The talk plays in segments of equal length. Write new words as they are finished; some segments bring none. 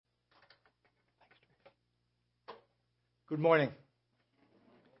Good morning.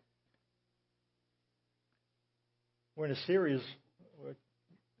 We're in a series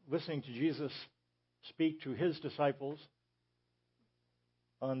listening to Jesus speak to his disciples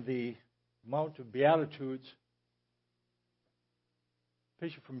on the Mount of Beatitudes.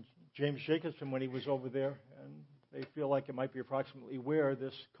 Picture from James Jacobson when he was over there, and they feel like it might be approximately where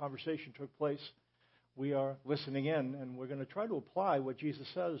this conversation took place. We are listening in, and we're going to try to apply what Jesus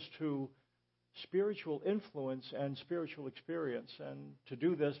says to spiritual influence and spiritual experience. And to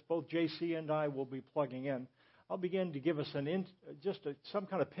do this, both JC and I will be plugging in. I'll begin to give us some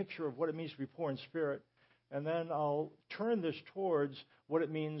kind of picture of what it means to be poor in spirit, and then I'll turn this towards what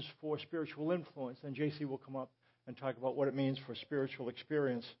it means for spiritual influence. And JC will come up and talk about what it means for spiritual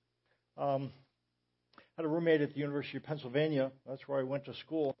experience. I had a roommate at the University of Pennsylvania. That's where I went to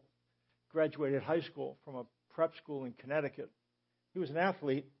school. Graduated high school from a prep school in Connecticut. He was an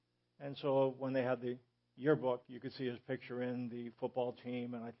athlete. And so when they had the yearbook, you could see his picture in the football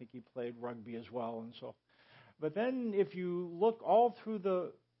team, and I think he played rugby as well. And so, but then if you look all through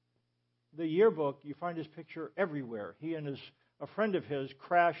the yearbook, you find his picture everywhere. He and a friend of his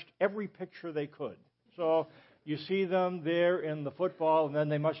crashed every picture they could. So you see them there in the football, and then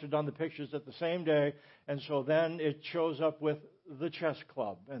they must have done the pictures at the same day. And so then it shows up with the chess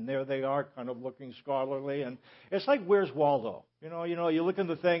club, and there they are, kind of looking scholarly. And it's like, where's Waldo? You know, you look in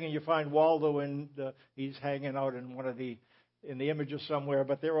the thing and you find Waldo, and he's hanging out in in the images somewhere,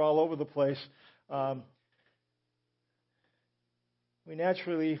 but they're all over the place. We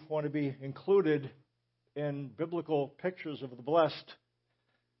naturally want to be included in biblical pictures of the blessed.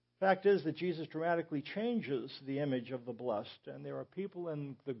 Fact is that Jesus dramatically changes the image of the blessed, and there are people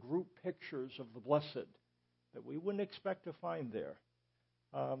in the group pictures of the blessed that we wouldn't expect to find there.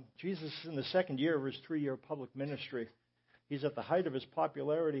 Jesus is in the second year of his 3-year public ministry. He's at the height of his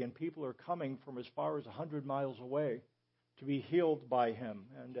popularity, and people are coming from as far as 100 miles away to be healed by him.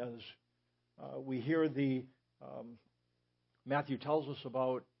 And as we hear Matthew tells us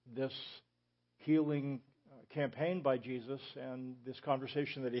about this healing campaign by Jesus and this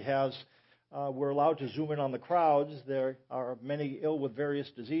conversation that he has, we're allowed to zoom in on the crowds. There are many ill with various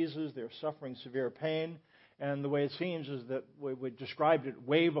diseases. They're suffering severe pain. And the way it seems is that we described it,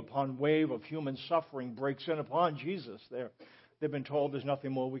 wave upon wave of human suffering breaks in upon Jesus. They've been told there's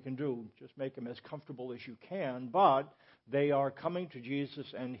nothing more we can do. Just make him as comfortable as you can. But they are coming to Jesus,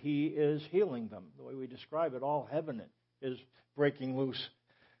 and he is healing them. The way we describe it, all heaven is breaking loose.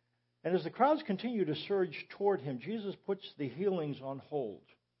 And as the crowds continue to surge toward him, Jesus puts the healings on hold,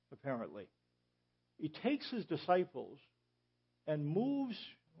 apparently. He takes his disciples and moves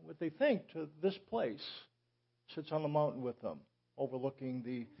what they think to this place, sits on the mountain with them, overlooking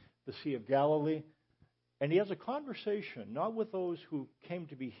the Sea of Galilee. And he has a conversation, not with those who came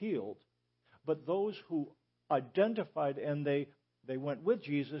to be healed, but those who identified, and they went with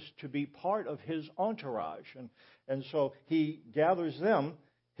Jesus to be part of his entourage. And so he gathers them,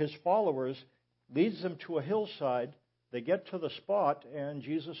 his followers, leads them to a hillside. They get to the spot, and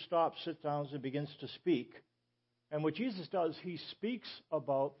Jesus stops, sits down, and begins to speak. And what Jesus does, he speaks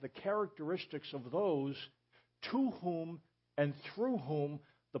about the characteristics of those to whom and through whom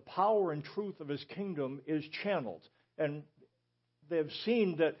the power and truth of his kingdom is channeled. And they've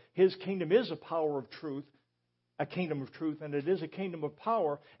seen that his kingdom is a power of truth, a kingdom of truth, and it is a kingdom of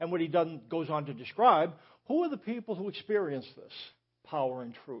power. And what he goes on to describe, who are the people who experience this power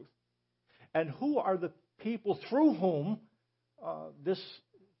and truth? And who are the people through whom this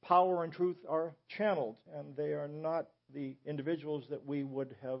power and truth are channeled? And they are not the individuals that we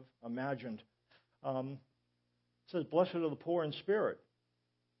would have imagined. It says, blessed are the poor in spirit,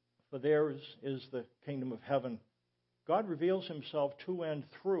 for theirs is the kingdom of heaven. God reveals himself to and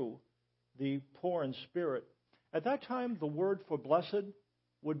through the poor in spirit. At that time, the word for blessed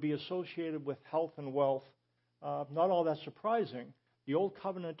would be associated with health and wealth. Not all that surprising. The Old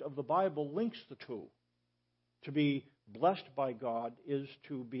Covenant of the Bible links the two. To be blessed by God is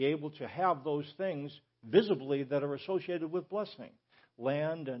to be able to have those things visibly that are associated with blessing.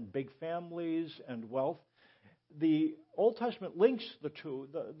 Land and big families and wealth. The Old Testament links the two.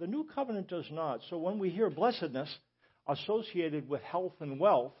 The New Covenant does not. So when we hear blessedness associated with health and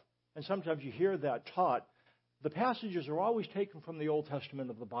wealth, and sometimes you hear that taught, the passages are always taken from the Old Testament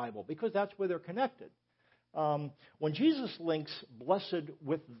of the Bible because that's where they're connected. When Jesus links blessed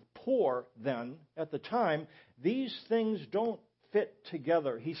with poor, then, at the time, these things don't fit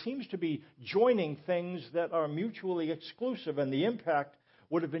together. He seems to be joining things that are mutually exclusive, and the impact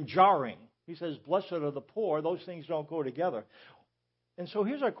would have been jarring. He says, blessed are the poor. Those things don't go together. And so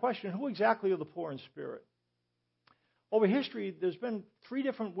here's our question. Who exactly are the poor in spirit? Over history, there's been three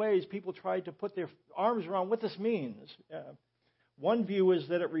different ways people tried to put their arms around what this means. One view is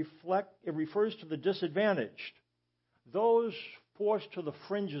that it refers to the disadvantaged, those forced to the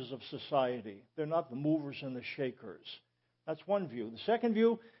fringes of society. They're not the movers and the shakers. That's one view. The second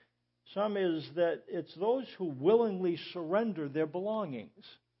view, some is that it's those who willingly surrender their belongings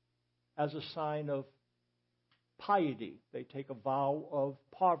as a sign of piety. They take a vow of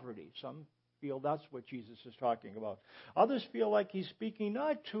poverty. Some feel that's what Jesus is talking about. Others feel like he's speaking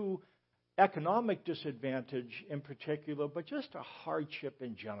not to economic disadvantage in particular, but just a hardship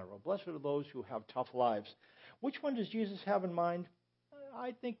in general. Blessed are those who have tough lives. Which one does Jesus have in mind?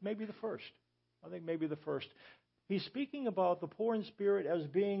 I think maybe the first. He's speaking about the poor in spirit as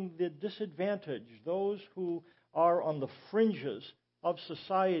being the disadvantaged, those who are on the fringes of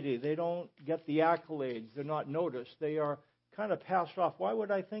society. They don't get the accolades. They're not noticed. They are kind of passed off. Why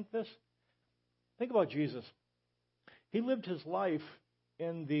would I think this? Think about Jesus. He lived his life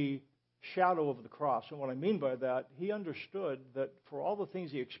in the shadow of the cross. And what I mean by that, he understood that for all the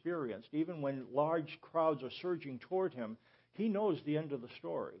things he experienced, even when large crowds are surging toward him, he knows the end of the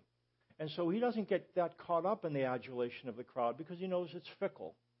story. And so he doesn't get that caught up in the adulation of the crowd because he knows it's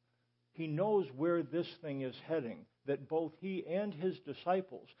fickle. He knows where this thing is heading, that both he and his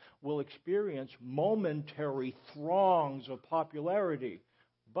disciples will experience momentary throngs of popularity.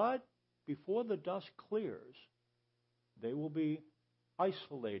 But before the dust clears, they will be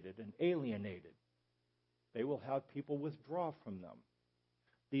isolated and alienated. They will have people withdraw from them.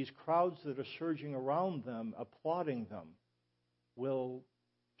 These crowds that are surging around them, applauding them, will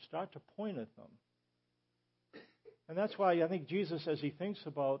start to point at them. And that's why I think Jesus, as he thinks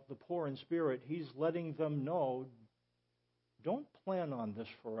about the poor in spirit, he's letting them know, don't plan on this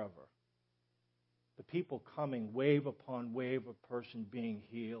forever. The people coming, wave upon wave of person being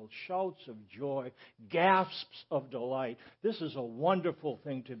healed, shouts of joy, gasps of delight. This is a wonderful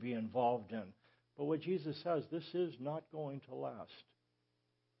thing to be involved in. But what Jesus says, this is not going to last.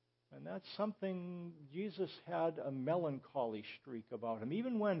 And that's something, Jesus had a melancholy streak about him.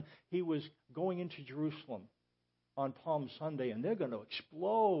 Even when he was going into Jerusalem on Palm Sunday, and they're going to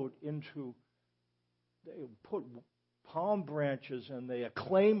explode into, they put palm branches and they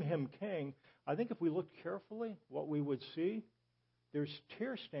acclaim him king. I think if we looked carefully, what we would see, there's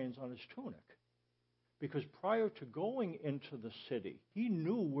tear stains on his tunic. Because prior to going into the city, he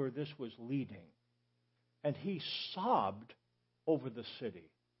knew where this was leading. And he sobbed over the city.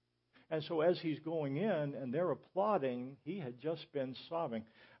 And so as he's going in and they're applauding, he had just been sobbing.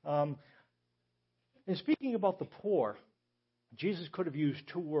 In speaking about the poor, Jesus could have used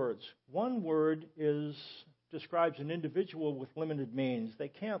two words. One word describes an individual with limited means. They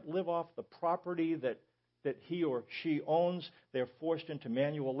can't live off the property that he or she owns. They're forced into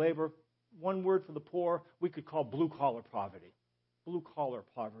manual labor. One word for the poor we could call blue-collar poverty. Blue-collar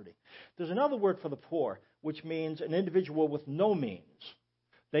poverty. There's another word for the poor, which means an individual with no means.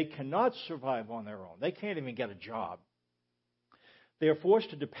 They cannot survive on their own. They can't even get a job. They are forced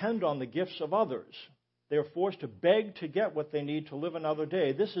to depend on the gifts of others. They are forced to beg to get what they need to live another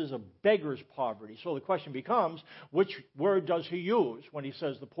day. This is a beggar's poverty. So the question becomes, which word does he use when he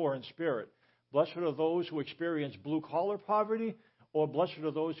says the poor in spirit? Blessed are those who experience blue-collar poverty, or blessed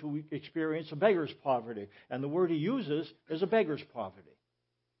are those who experience a beggar's poverty. And the word he uses is a beggar's poverty.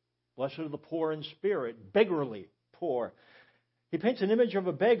 Blessed are the poor in spirit, beggarly poor. He paints an image of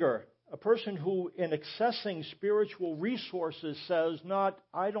a beggar, a person who, in accessing spiritual resources, says not,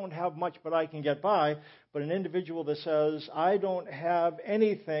 I don't have much, but I can get by, but an individual that says, I don't have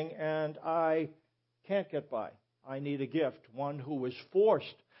anything and I can't get by. I need a gift. One who is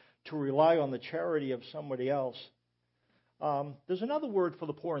forced to rely on the charity of somebody else. There's another word for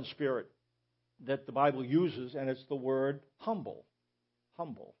the poor in spirit that the Bible uses, and it's the word humble.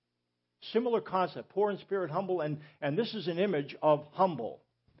 Humble. Similar concept, poor in spirit, humble, and this is an image of humble.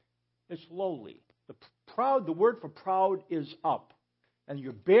 It's lowly. The word for proud is up. And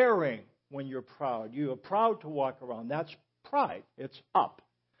you're bearing when you're proud. You are proud to walk around. That's pride. It's up.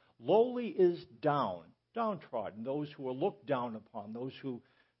 Lowly is down, downtrodden, those who are looked down upon, those who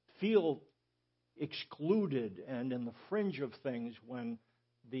feel excluded and in the fringe of things when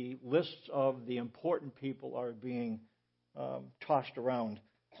the lists of the important people are being tossed around.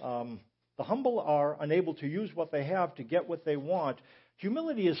 The humble are unable to use what they have to get what they want.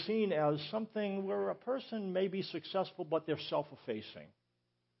 Humility is seen as something where a person may be successful, but they're self-effacing.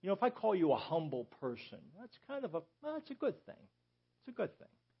 You know, if I call you a humble person, that's it's a good thing. It's a good thing.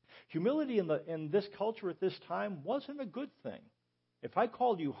 Humility in this culture at this time wasn't a good thing. If I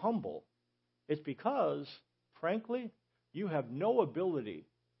called you humble, it's because, frankly, you have no ability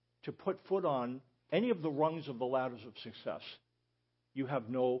to put foot on any of the rungs of the ladders of success. You have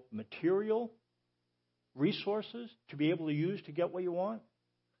no material resources to be able to use to get what you want.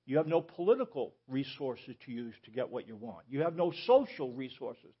 You have no political resources to use to get what you want. You have no social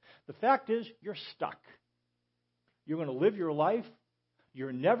resources. The fact is, you're stuck. You're going to live your life.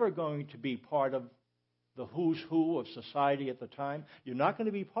 You're never going to be part of the who's who of society at the time. You're not going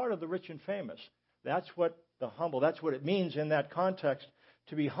to be part of the rich and famous. That's what that's what it means in that context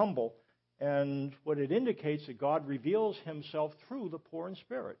to be humble. And what it indicates that God reveals himself through the poor in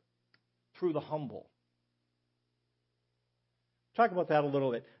spirit, through the humble. Talk about that a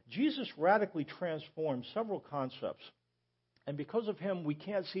little bit. Jesus radically transformed several concepts. And because of him, we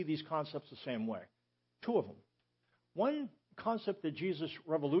can't see these concepts the same way. Two of them. One concept that Jesus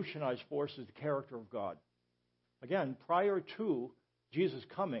revolutionized for us is the character of God. Again, prior to Jesus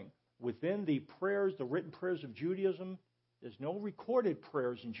coming, within the prayers, the written prayers of Judaism, there's no recorded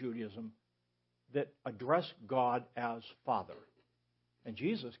prayers in Judaism that address God as Father. And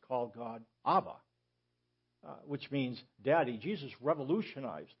Jesus called God Abba, which means Daddy. Jesus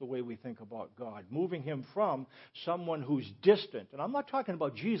revolutionized the way we think about God, moving him from someone who's distant. And I'm not talking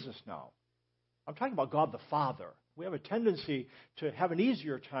about Jesus now. I'm talking about God the Father. We have a tendency to have an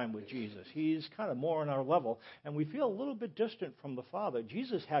easier time with Jesus. He's kind of more on our level, and we feel a little bit distant from the Father.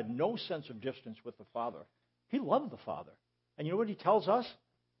 Jesus had no sense of distance with the Father. He loved the Father. And you know what he tells us?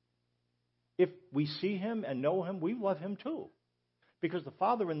 If we see him and know him, we love him too. Because the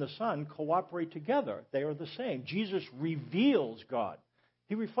Father and the Son cooperate together. They are the same. Jesus reveals God.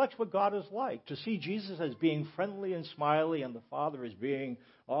 He reflects what God is like. To see Jesus as being friendly and smiley and the Father as being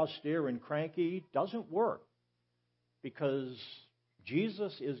austere and cranky doesn't work. Because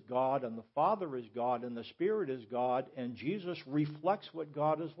Jesus is God and the Father is God and the Spirit is God, and Jesus reflects what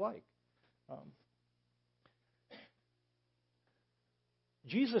God is like.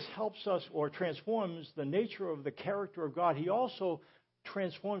 Jesus helps us or transforms the nature of the character of God. He also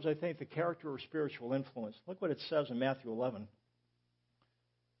transforms, I think, the character of spiritual influence. Look what it says in Matthew 11.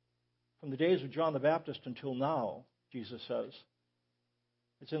 From the days of John the Baptist until now, Jesus says,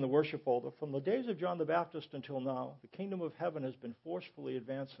 it's in the worship folder, from the days of John the Baptist until now, the kingdom of heaven has been forcefully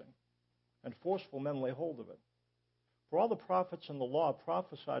advancing, and forceful men lay hold of it. For all the prophets and the law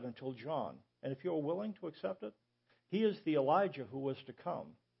prophesied until John, and if you are willing to accept it, he is the Elijah who was to come.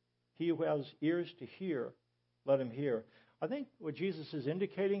 He who has ears to hear, let him hear. I think what Jesus is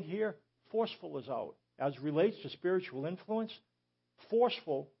indicating here, forceful is out. As relates to spiritual influence,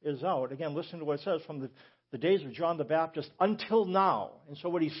 forceful is out. Again, listen to what it says, from the days of John the Baptist until now. And so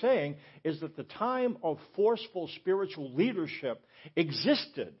what he's saying is that the time of forceful spiritual leadership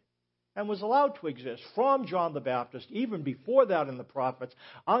existed and was allowed to exist from John the Baptist, even before that in the prophets,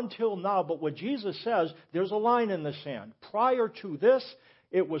 until now. But what Jesus says, there's a line in the sand. Prior to this,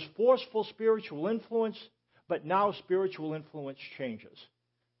 it was forceful spiritual influence, but now spiritual influence changes.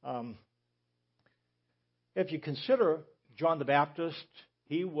 If you consider John the Baptist,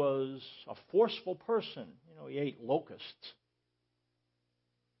 he was a forceful person. You know, he ate locusts.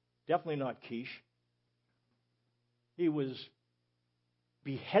 Definitely not quiche. He was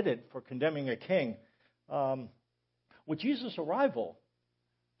beheaded for condemning a king. With Jesus' arrival,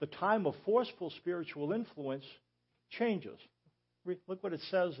 the time of forceful spiritual influence changes. Look what it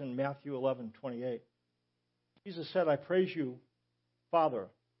says in Matthew 11:28. Jesus said, I praise you, Father,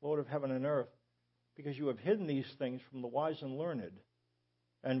 Lord of heaven and earth, because you have hidden these things from the wise and learned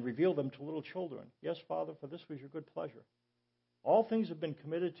and revealed them to little children. Yes, Father, for this was your good pleasure. All things have been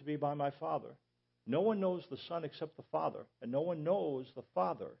committed to me by my Father. No one knows the Son except the Father, and no one knows the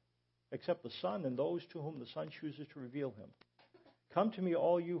Father except the Son and those to whom the Son chooses to reveal him. Come to me,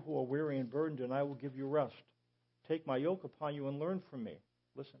 all you who are weary and burdened, and I will give you rest. Take my yoke upon you and learn from me.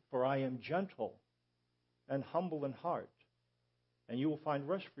 Listen, for I am gentle and humble in heart, and you will find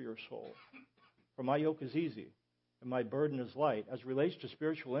rest for your soul. For my yoke is easy, and my burden is light. As relates to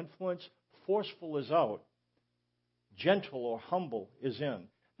spiritual influence, forceful is out. Gentle or humble is in.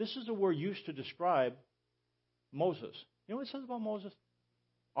 This is a word used to describe Moses. You know what it says about Moses?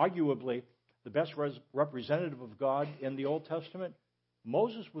 Arguably, the best representative of God in the Old Testament.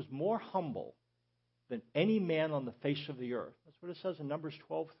 Moses was more humble than any man on the face of the earth. That's what it says in Numbers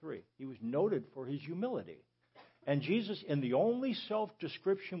 12:3. He was noted for his humility. And Jesus, in the only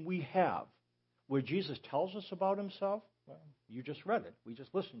self-description we have, where Jesus tells us about himself, well, you just read it. We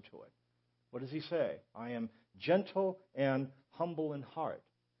just listened to it. What does he say? I am gentle and humble in heart.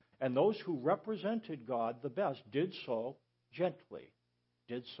 And those who represented God the best did so gently,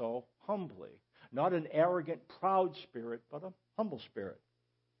 did so humbly. Not an arrogant, proud spirit, but a humble spirit.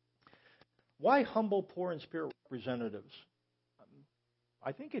 Why humble, poor in spirit representatives?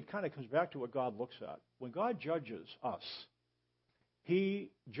 I think it kind of comes back to what God looks at. When God judges us, He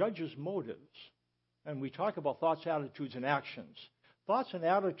judges motives. And we talk about thoughts, attitudes, and actions. Thoughts and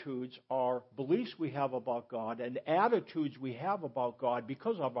attitudes are beliefs we have about God and attitudes we have about God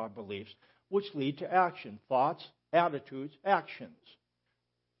because of our beliefs, which lead to action. Thoughts, attitudes, actions.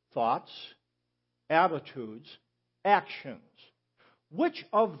 Thoughts, attitudes, actions. Which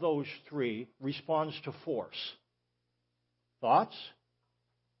of those three responds to force? Thoughts,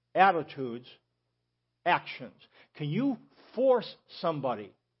 attitudes, actions. Can you force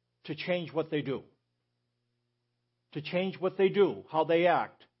somebody to change what they do? To change what they do, how they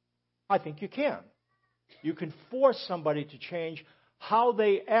act? I think you can. You can force somebody to change how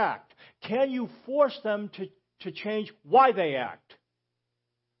they act. Can you force them to change why they act?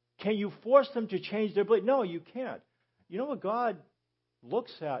 Can you force them to change their belief? No, you can't. You know what God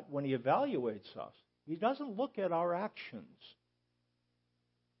looks at when He evaluates us? He doesn't look at our actions.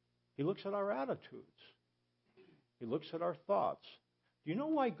 He looks at our attitudes. He looks at our thoughts. Do you know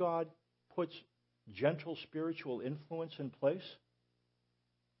why God puts gentle spiritual influence in place?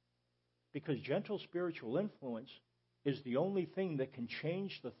 Because gentle spiritual influence is the only thing that can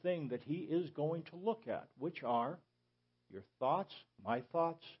change the thing that He is going to look at, which are your thoughts, my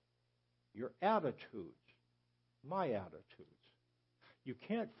thoughts, your attitudes, my attitudes. You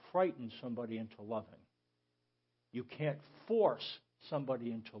can't frighten somebody into loving. You can't force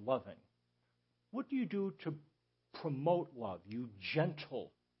somebody into loving. What do you do to promote love? You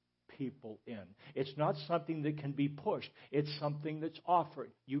gentle people in. It's not something that can be pushed. It's something that's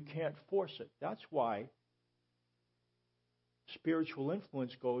offered. You can't force it. That's why spiritual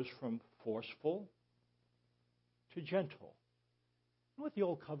influence goes from forceful to gentle. You know what the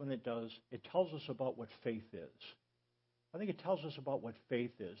Old Covenant does? It tells us about what faith is. I think it tells us about what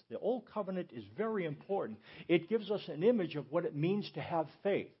faith is. The Old Covenant is very important. It gives us an image of what it means to have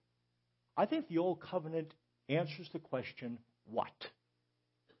faith. I think the Old Covenant answers the question, what?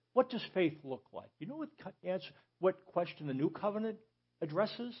 What does faith look like? You know what question the New Covenant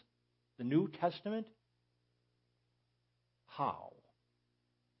addresses? The New Testament? How?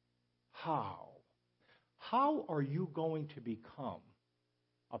 How? How are you going to become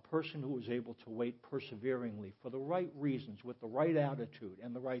a person who is able to wait perseveringly for the right reasons, with the right attitude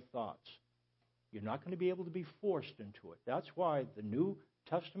and the right thoughts? You're not going to be able to be forced into it. That's why the New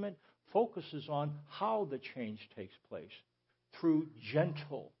Testament focuses on how the change takes place, through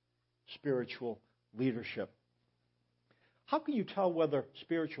gentle spiritual leadership. How can you tell whether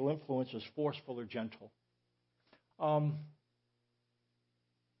spiritual influence is forceful or gentle?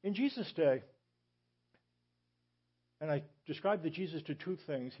 In Jesus' day, and I described that Jesus did two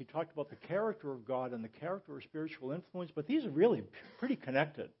things. He talked about the character of God and the character of spiritual influence, but these are really pretty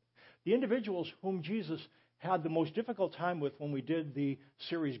connected. The individuals whom Jesus had the most difficult time with when we did the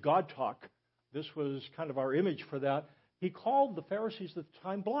series God Talk, this was kind of our image for that, He called the Pharisees at the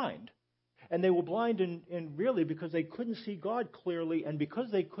time blind. And they were blind in really because they couldn't see God clearly, and because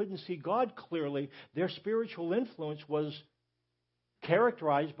they couldn't see God clearly, their spiritual influence was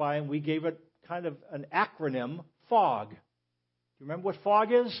characterized by, and we gave it kind of an acronym, fog. Do you remember what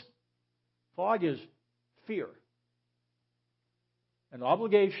fog is? Fog is fear and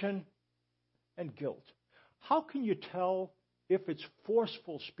obligation and guilt. How can you tell if it's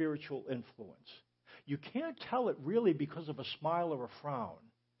forceful spiritual influence? You can't tell it really because of a smile or a frown,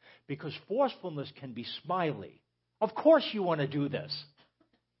 because forcefulness can be smiley. Of course you want to do this.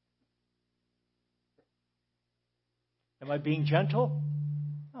 Am I being gentle?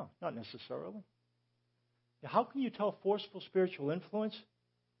 No, not necessarily. How can you tell forceful spiritual influence?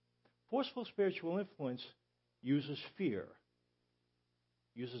 Forceful spiritual influence uses fear,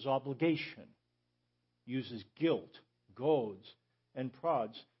 uses obligation, uses guilt, goads, and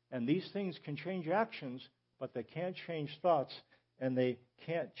prods. And these things can change actions, but they can't change thoughts, and they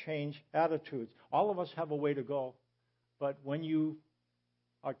can't change attitudes. All of us have a way to go. But when you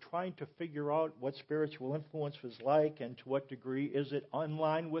are trying to figure out what spiritual influence is like and to what degree is it in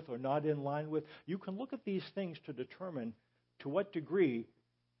line with or not in line with, you can look at these things to determine to what degree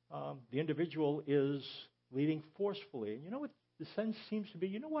the individual is leading forcefully. And you know what the sense seems to be?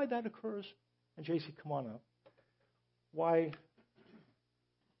 You know why that occurs? And JC, come on up. Why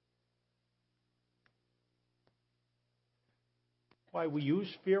we use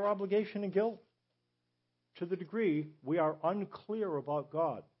fear, obligation, and guilt? To the degree we are unclear about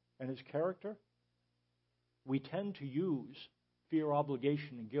God and His character, we tend to use fear,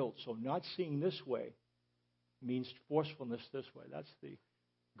 obligation, and guilt. So not seeing this way means forcefulness this way. That's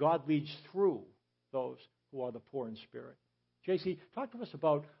God leads through those who are the poor in spirit. JC, talk to us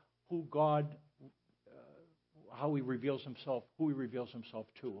about how He reveals Himself, who He reveals Himself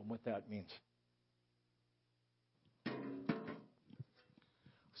to, and what that means. I'll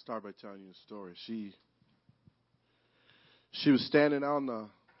start by telling you a story. She was standing on the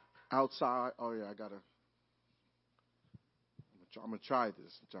outside. Oh, yeah, I'm going to try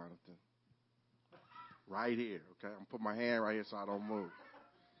this, Jonathan. Right here, okay? I'm going to put my hand right here so I don't move.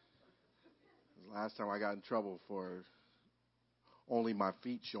 The last time I got in trouble for only my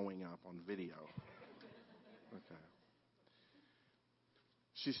feet showing up on video. Okay.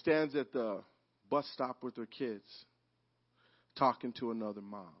 She stands at the bus stop with her kids, talking to another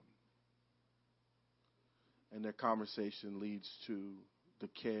mom. And their conversation leads to the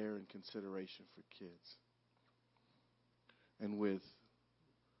care and consideration for kids. And with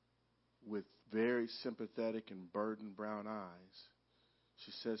very sympathetic and burdened brown eyes,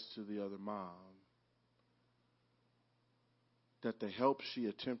 she says to the other mom that the help she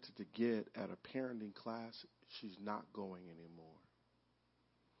attempted to get at a parenting class, she's not going anymore.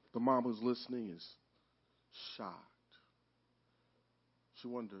 The mom who's listening is shocked. She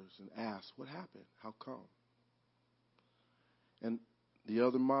wonders and asks, what happened? How come? And the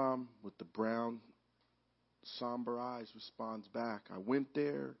other mom with the brown, somber eyes responds back, I went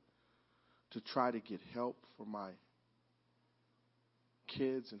there to try to get help for my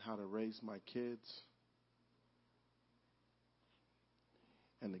kids and how to raise my kids.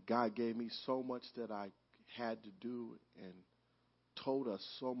 And the guy gave me so much that I had to do and told us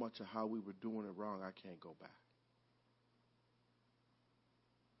so much of how we were doing it wrong, I can't go back.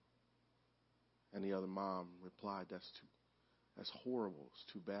 And the other mom replied, that's horrible. It's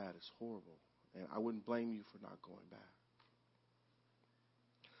too bad. It's horrible. And I wouldn't blame you for not going back.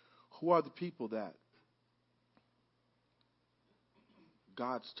 Who are the people that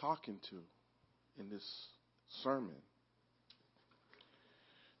God's talking to in this sermon?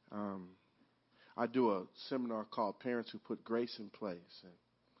 I do a seminar called Parents Who Put Grace in Place. And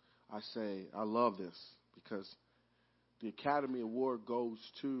I say, I love this because the Academy Award goes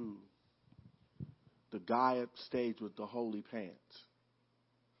to the guy up stage with the holy pants.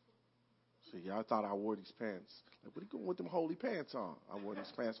 See, I thought I wore these pants. Like, what are you going with them holy pants on? I wore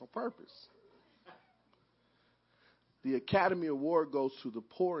these pants on purpose. The Academy Award goes to the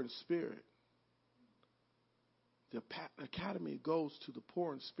poor in spirit. The Academy goes to the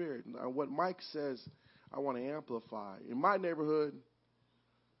poor in spirit. Now, what Mike says, I want to amplify. In my neighborhood,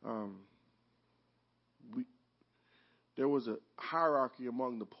 there was a hierarchy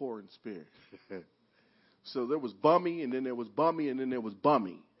among the poor in spirit. So there was bummy, and then there was bummy, and then there was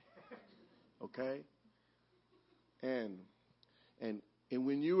bummy. Okay? And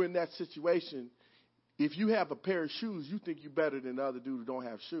when you're in that situation, if you have a pair of shoes, you think you're better than the other dude who don't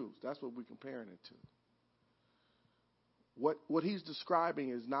have shoes. That's what we're comparing it to. What he's describing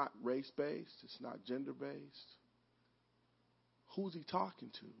is not race-based. It's not gender-based. Who's he talking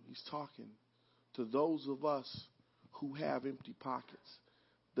to? He's talking to those of us who have empty pockets.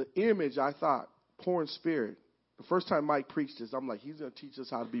 The image, I thought, poor in spirit. The first time Mike preached this, I'm like, he's going to teach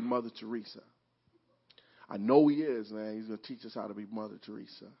us how to be Mother Teresa. I know he is, man. He's going to teach us how to be Mother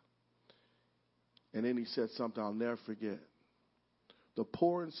Teresa. And then he said something I'll never forget. The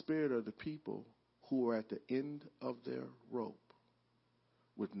poor in spirit are the people who are at the end of their rope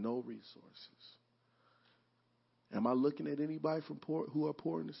with no resources. Am I looking at anybody who are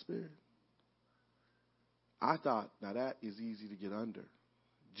poor in the spirit? I thought, now that is easy to get under.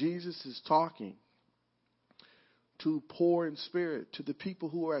 Jesus is talking to poor in spirit, to the people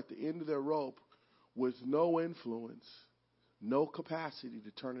who are at the end of their rope with no influence, no capacity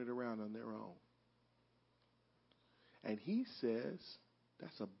to turn it around on their own. And he says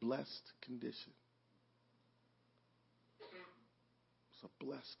that's a blessed condition. It's a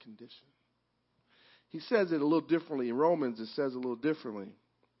blessed condition. He says it a little differently. In Romans, it says a little differently.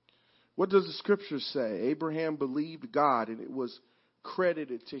 What does the scripture say? Abraham believed God, and it was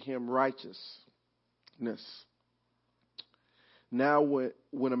credited to him righteousness. Now,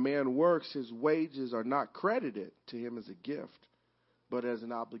 when a man works, his wages are not credited to him as a gift, but as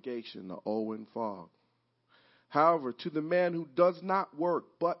an obligation, the owe and fog. However, to the man who does not work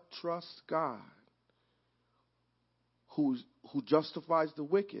but trusts God, who justifies the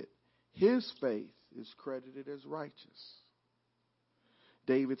wicked, his faith is credited as righteous.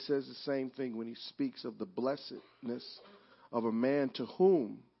 David says the same thing when he speaks of the blessedness of a man to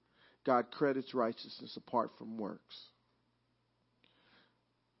whom God credits righteousness apart from works.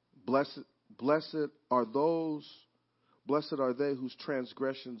 Blessed are they whose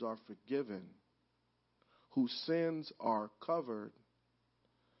transgressions are forgiven, whose sins are covered.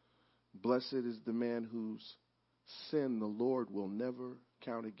 Blessed is the man whose sin the Lord will never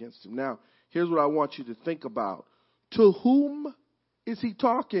count against him. Now, here's what I want you to think about. To whom is he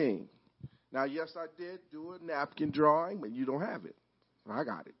talking? Now, yes, I did do a napkin drawing, but you don't have it. I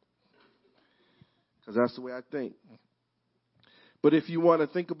got it. Because that's the way I think. But if you want to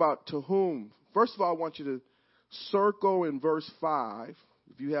think about to whom, first of all, I want you to circle in verse 5.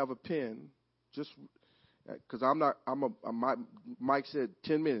 If you have a pen, just because Mike said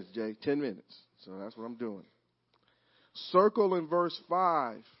 10 minutes, Jay, 10 minutes. So that's what I'm doing. Circle in verse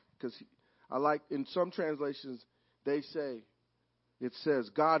 5, because I like, in some translations, it says,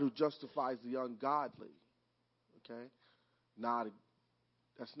 God who justifies the ungodly. Okay?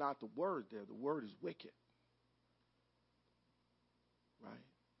 That's not the word there. The word is wicked. Right?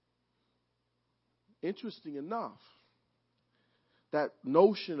 Interesting enough, that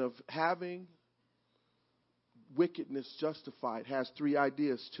notion of having wickedness justified has three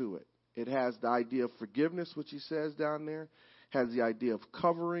ideas to it. It has the idea of forgiveness, which he says down there, has the idea of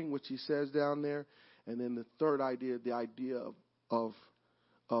covering, which he says down there, and then the third idea, the idea of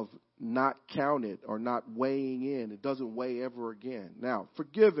not counted or not weighing in. It doesn't weigh ever again. Now,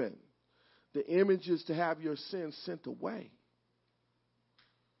 forgiven, the image is to have your sins sent away.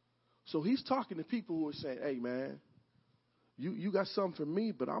 So he's talking to people who are saying, hey, man, you got something for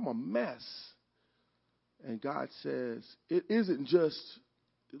me, but I'm a mess. And God says, it isn't just,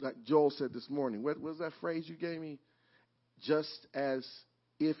 like Joel said this morning, what was that phrase you gave me? Just as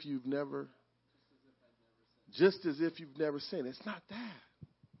if you've never sinned. It's not that.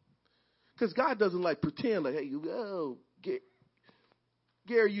 Because God doesn't like pretend like, hey,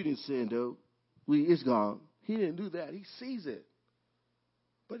 Gary, you didn't sin, though. It's gone. He didn't do that. He sees it.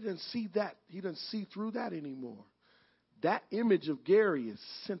 But he doesn't see that. He doesn't see through that anymore. That image of Gary is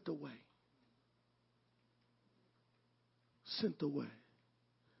sent away. Sent away.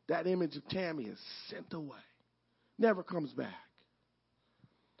 That image of Tammy is sent away. Never comes back.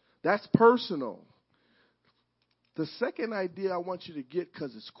 That's personal. The second idea I want you to get,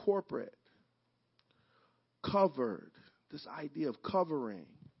 because it's corporate, covered. This idea of covering.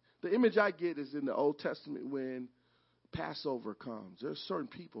 The image I get is in the Old Testament when Passover comes. There's certain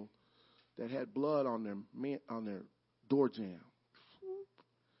people that had blood on their door jamb.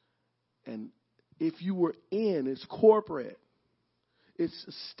 And if you were in, it's corporate. It's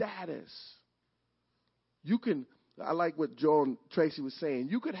status. I like what Joel and Tracy was saying.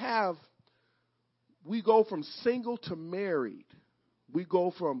 We go from single to married. We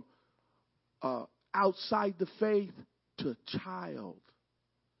go from outside the faith to child.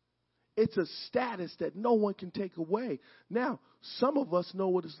 It's a status that no one can take away. Now, some of us know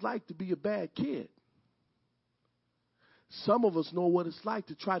what it's like to be a bad kid. Some of us know what it's like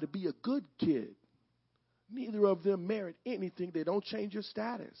to try to be a good kid. Neither of them merit anything. They don't change your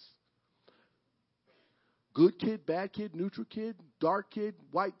status. Good kid, bad kid, neutral kid, dark kid,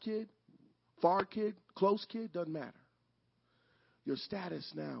 white kid, far kid, close kid, doesn't matter. Your status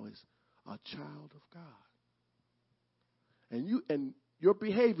now is a child of God. And your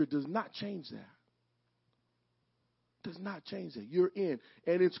behavior does not change that. Does not change that. You're in.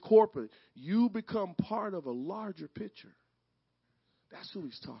 And it's corporate. You become part of a larger picture. That's who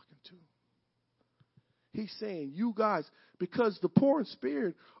he's talking to. He's saying, you guys, because the poor in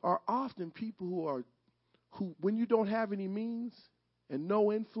spirit are often people who, when you don't have any means and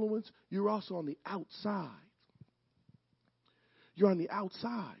no influence, you're also on the outside. You're on the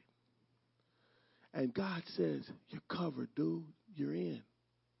outside. And God says, you're covered, dude. You're in.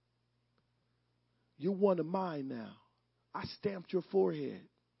 You're one of mine now. I stamped your forehead,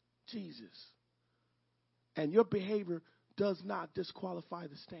 Jesus. And your behavior does not disqualify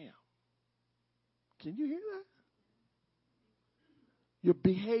the stamp. Can you hear that? Your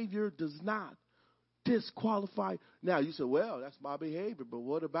behavior does not disqualify. Now, you say, well, that's my behavior, but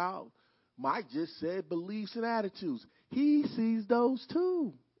what about Mike just said beliefs and attitudes? He sees those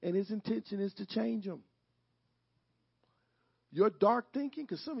too, and his intention is to change them. Your dark thinking,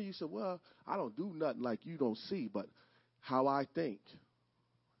 because some of you say, well, I don't do nothing like you don't see, but how I think.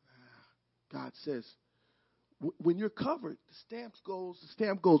 God says, when you're covered, the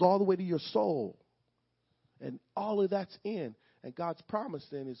stamp goes all the way to your soul. And all of that's in. And God's promise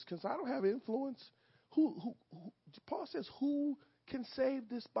then is, because I don't have influence, Paul says, who can save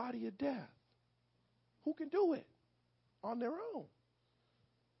this body of death? Who can do it on their own?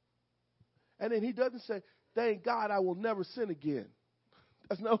 And then he doesn't say, thank God I will never sin again.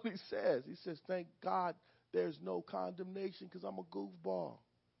 That's not what he says. He says, thank God there's no condemnation because I'm a goofball.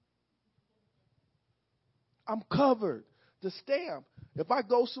 I'm covered. The stamp. If I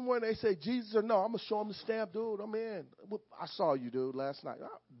go somewhere and they say Jesus or no, I'm going to show them the stamp, dude. I'm in. I saw you, dude, last night.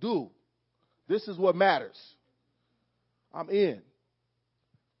 Dude, this is what matters. I'm in.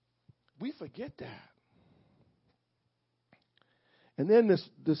 We forget that. And then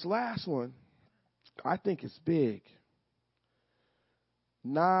this last one, I think it's big.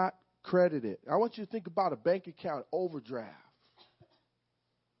 Not credited. I want you to think about a bank account overdraft.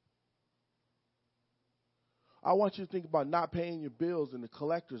 I want you to think about not paying your bills and the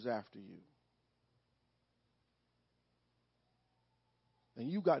collectors after you. And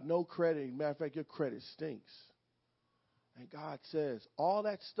you got no credit. Matter of fact, your credit stinks. And God says, all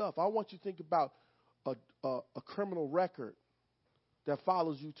that stuff, I want you to think about a criminal record that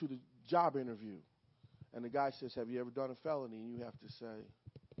follows you to the job interview. And the guy says, have you ever done a felony? And you have to say,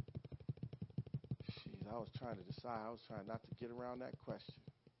 geez, I was trying to decide. I was trying not to get around that question.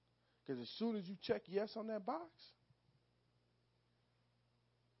 Because as soon as you check yes on that box,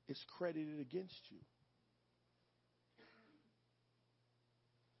 it's credited against you.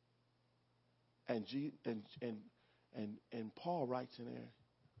 And Paul writes in there,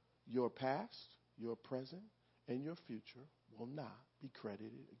 your past, your present, and your future will not be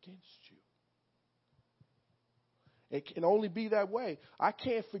credited against you. It can only be that way. I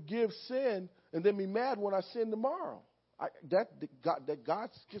can't forgive sin and then be mad when I sin tomorrow.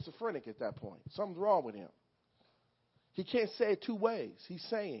 God's schizophrenic at that point. Something's wrong with him. He can't say it two ways. He's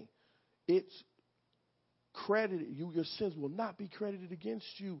saying it's credited. Your sins will not be credited against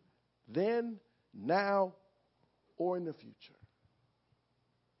you then, now, or in the future.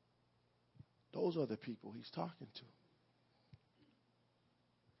 Those are the people he's talking to.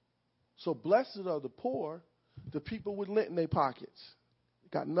 So blessed are the poor, the people with lint in their pockets.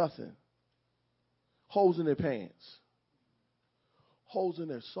 Got nothing. Holes in their pants. Holes in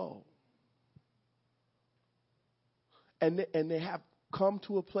their soul. And they have come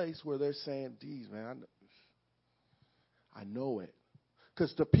to a place where they're saying, geez, man, I know it.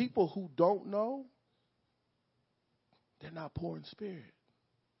 Because the people who don't know, they're not poor in spirit.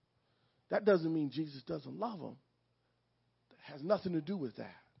 That doesn't mean Jesus doesn't love them. It has nothing to do with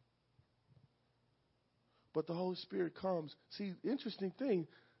that. But the Holy Spirit comes. See, interesting thing,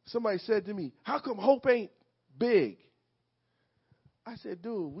 somebody said to me, how come hope ain't big? I said,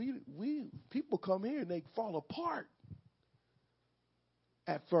 dude, we people come here and they fall apart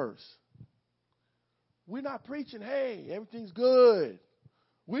at first. We're not preaching, hey, everything's good.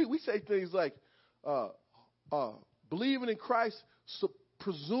 We say things like, believing in Christ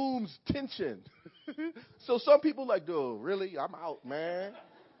presumes tension. So some people like, dude, really? I'm out, man.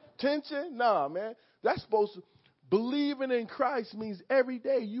 Tension? Nah, man. That's supposed to, believing in Christ means every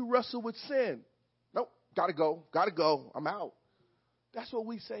day you wrestle with sin. Nope, gotta go, I'm out. That's what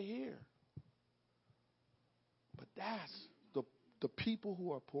we say here. But that's the people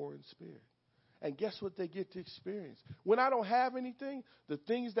who are poor in spirit. And guess what they get to experience? When I don't have anything, the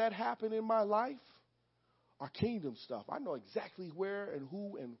things that happen in my life are kingdom stuff. I know exactly where and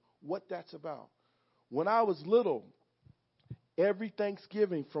who and what that's about. When I was little, every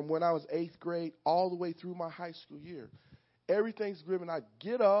Thanksgiving from when I was 8th grade all the way through my high school year, every Thanksgiving I'd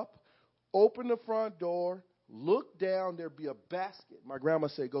get up, open the front door, look down, there'd be a basket. My grandma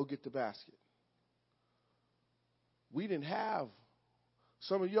said, go get the basket. We didn't have,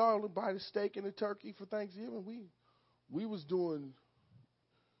 some of y'all buy the steak and the turkey for Thanksgiving. We was doing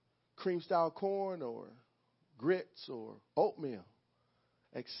cream-style corn or grits or oatmeal,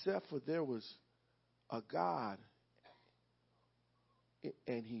 except for there was a God,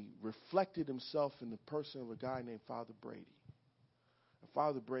 and he reflected himself in the person of a guy named Father Brady. And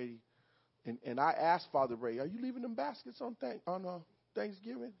Father Brady, and I asked Father Brady, are you leaving them baskets on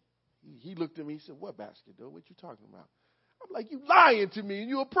Thanksgiving? He looked at me and said, what basket, dude? What you talking about? I'm like, you lying to me, and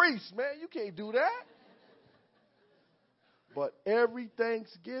you a priest, man. You can't do that. But every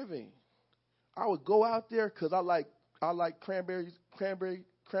Thanksgiving, I would go out there because I like cranberry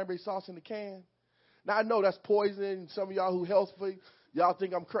sauce in the can. Now, I know that's poison. Some of y'all who healthy, y'all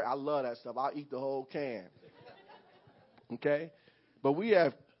think I'm crazy. I love that stuff. I'll eat the whole can. Okay? But we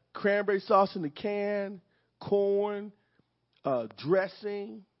have cranberry sauce in the can, corn,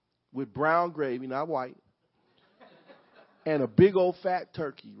 dressing with brown gravy, not white, and a big old fat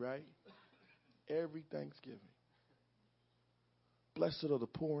turkey, right? Every Thanksgiving. Blessed are the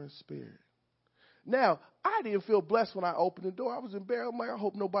poor in spirit. Now, I didn't feel blessed when I opened the door. I was embarrassed. I'm like, I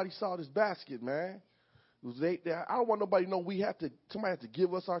hope nobody saw this basket, man. I don't want nobody to know somebody had to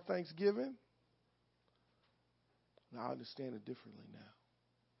give us our Thanksgiving. Now, I understand it differently now.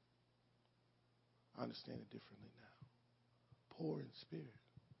 Poor in spirit.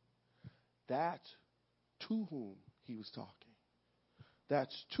 That's to whom he was talking.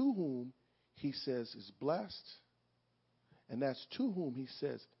 That's to whom he says is blessed. And that's to whom he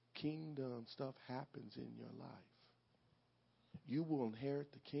says kingdom stuff happens in your life. You will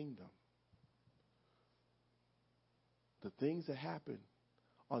inherit the kingdom. the things that happened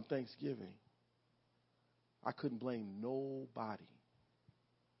on Thanksgiving, I couldn't blame nobody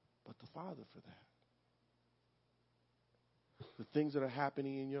but the Father for that. The things that are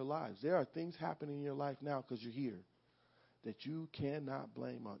happening in your lives. There are things happening in your life now because you're here that you cannot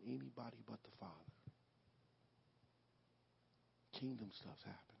blame on anybody but the Father. Kingdom stuff's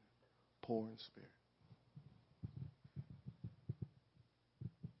happening. Poor in spirit.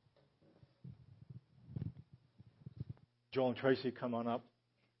 Joel and Tracy, come on up.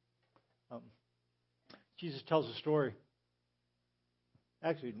 Jesus tells a story.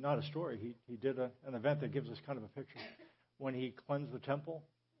 Actually, not a story. He did an event that gives us kind of a picture. When he cleansed the temple,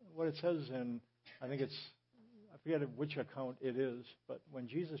 what it says, and I think it's, I forget which account it is, but when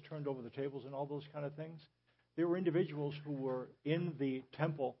Jesus turned over the tables and all those kind of things, there were individuals who were in the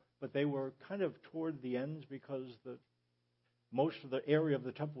temple, but they were kind of toward the ends because most of the area of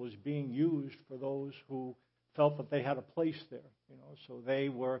the temple was being used for those who felt that they had a place there. So they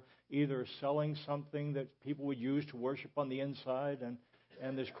were either selling something that people would use to worship on the inside,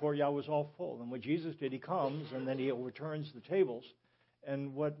 and this courtyard was all full. And what Jesus did, he comes and then he overturns the tables.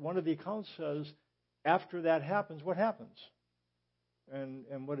 And what one of the accounts says, after that happens, what happens?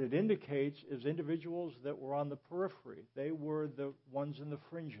 And what it indicates is individuals that were on the periphery. They were the ones in the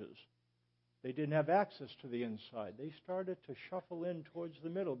fringes. They didn't have access to the inside. They started to shuffle in towards the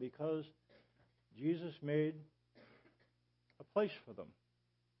middle because Jesus made a place for them.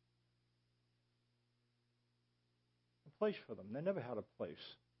 A place for them. They never had a place.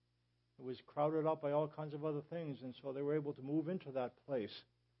 It was crowded up by all kinds of other things, and so they were able to move into that place.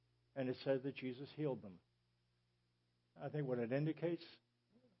 And it said that Jesus healed them. I think what it indicates,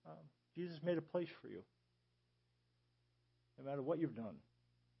 Jesus made a place for you. No matter what you've done,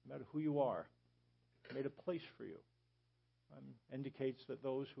 no matter who you are, He made a place for you. Indicates that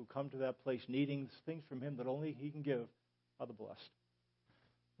those who come to that place needing things from Him that only He can give are the blessed.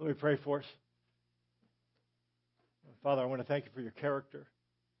 Let me pray for us. Father, I want to thank You for Your character,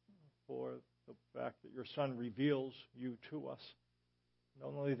 for the fact that Your Son reveals You to us.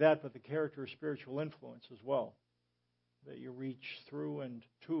 Not only that, but the character of spiritual influence as well, that You reach through and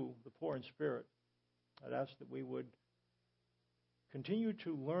to the poor in spirit. I'd ask that we would continue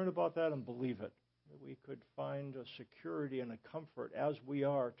to learn about that and believe it, that we could find a security and a comfort as we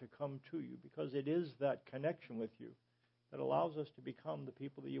are to come to You, because it is that connection with You that allows us to become the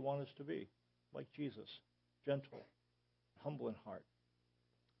people that You want us to be, like Jesus, gentle, humble in heart.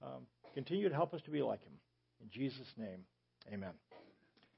 Continue to help us to be like Him. In Jesus' name, amen.